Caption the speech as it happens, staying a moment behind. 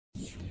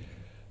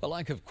A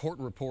lack of court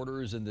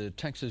reporters in the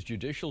Texas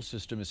judicial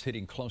system is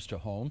hitting close to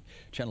home.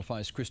 Channel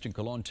 5's Kristen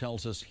Colon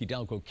tells us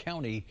Hidalgo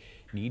County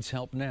needs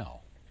help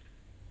now.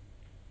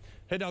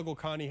 Hidalgo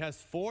County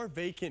has 4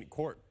 vacant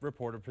court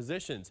reporter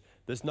positions.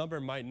 This number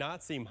might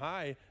not seem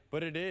high,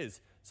 but it is.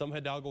 Some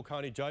Hidalgo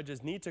County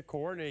judges need to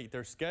coordinate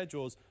their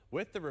schedules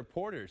with the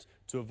reporters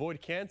to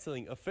avoid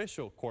canceling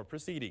official court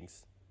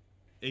proceedings.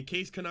 A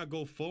case cannot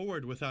go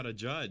forward without a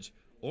judge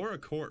or a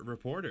court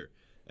reporter.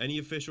 Any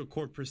official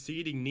court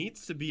proceeding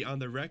needs to be on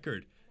the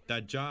record.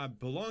 That job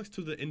belongs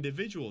to the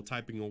individual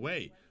typing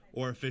away,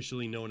 or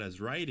officially known as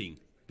writing,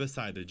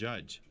 beside the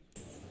judge.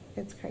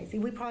 It's crazy.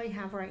 We probably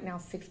have right now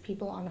 6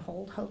 people on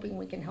hold hoping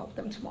we can help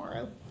them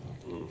tomorrow.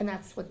 And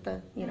that's with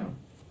the,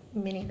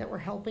 many that we're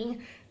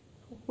helping.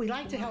 We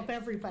like to help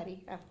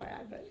everybody,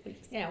 FYI, but we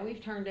just... Yeah,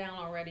 we've turned down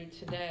already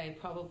today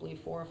probably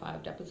 4 or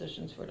 5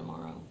 depositions for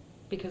tomorrow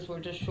because we're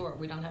just short.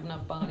 We don't have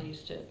enough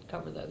bodies to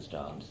cover those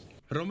jobs.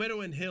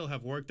 Romero and Hill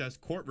have worked as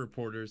court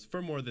reporters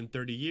for more than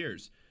 30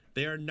 years.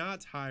 They are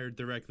not hired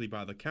directly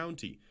by the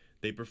county.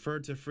 They prefer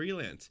to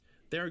freelance.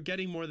 They are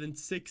getting more than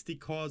 60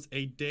 calls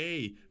a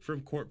day from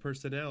court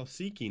personnel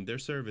seeking their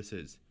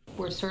services.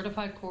 We're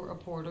certified court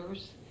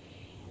reporters.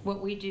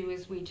 What we do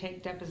is we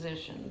take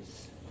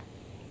depositions.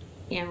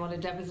 And what a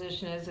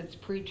deposition is, it's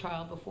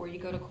pre-trial before you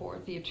go to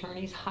court. The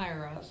attorneys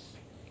hire us.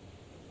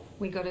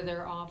 We go to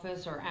their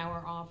office or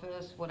our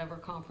office, whatever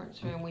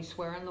conference room, we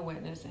swear in the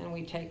witness and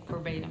we take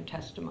verbatim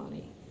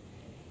testimony.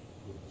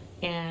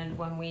 And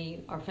when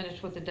we are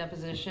finished with the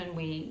deposition,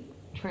 we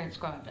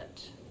transcribe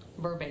it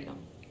verbatim.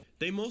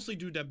 They mostly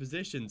do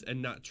depositions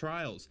and not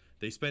trials.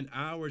 They spend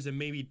hours and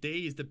maybe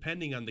days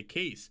depending on the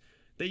case.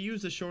 They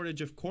use the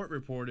shortage of court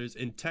reporters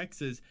in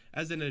Texas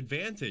as an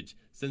advantage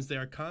since they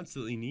are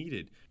constantly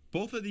needed.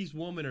 Both of these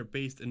women are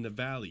based in the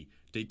Valley.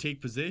 They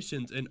take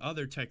positions in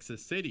other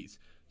Texas cities,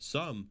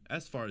 some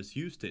as far as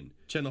Houston.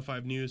 Channel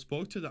 5 News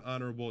spoke to the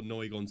Honorable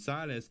Noe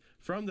Gonzalez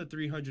from the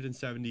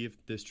 370th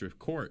District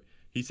Court.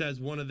 He says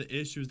one of the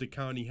issues the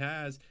county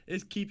has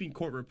is keeping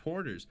court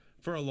reporters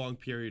for a long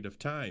period of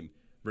time.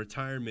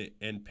 Retirement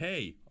and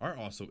pay are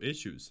also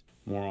issues.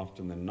 More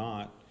often than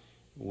not,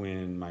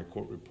 when my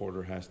court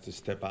reporter has to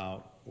step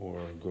out or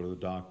go to the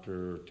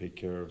doctor or take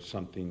care of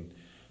something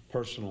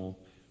personal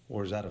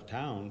or is out of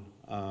town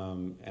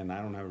and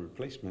I don't have a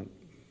replacement,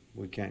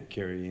 we can't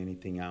carry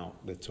anything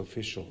out that's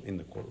official in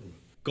the courtroom.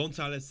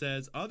 Gonzalez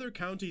says other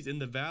counties in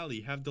the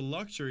Valley have the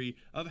luxury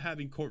of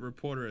having court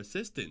reporter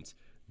assistants.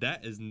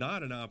 That is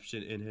not an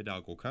option in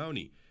Hidalgo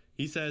County.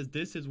 He says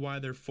this is why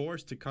they're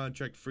forced to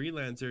contract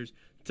freelancers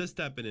to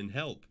step in and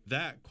help.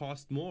 That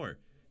costs more.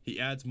 He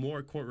adds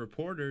more court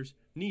reporters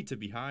need to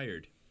be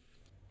hired.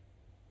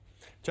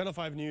 Channel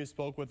 5 News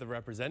spoke with a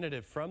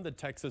representative from the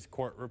Texas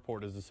Court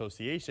Reporters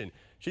Association.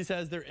 She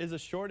says there is a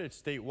shortage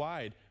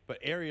statewide, but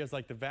areas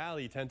like the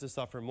Valley tend to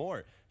suffer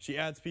more. She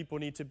adds people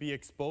need to be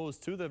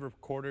exposed to the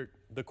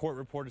court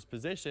reporter's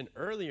position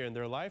earlier in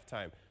their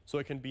lifetime so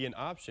it can be an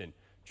option.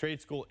 Trade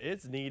school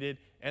is needed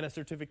and a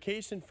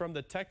certification from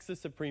the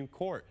Texas Supreme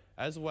Court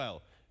as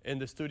well. In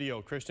the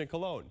studio, Kristen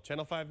Colon,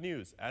 Channel 5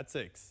 News at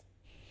 6.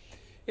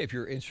 If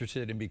you're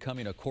interested in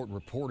becoming a court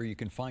reporter, you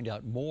can find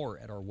out more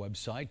at our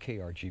website,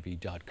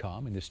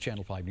 krgv.com, in this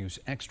Channel 5 News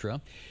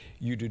Extra.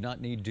 You do not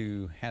need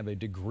to have a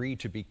degree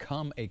to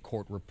become a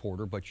court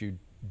reporter, but you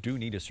do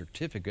need a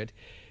certificate.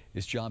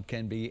 This job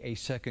can be a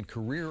second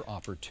career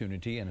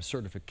opportunity, and a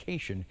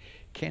certification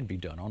can be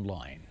done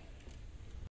online.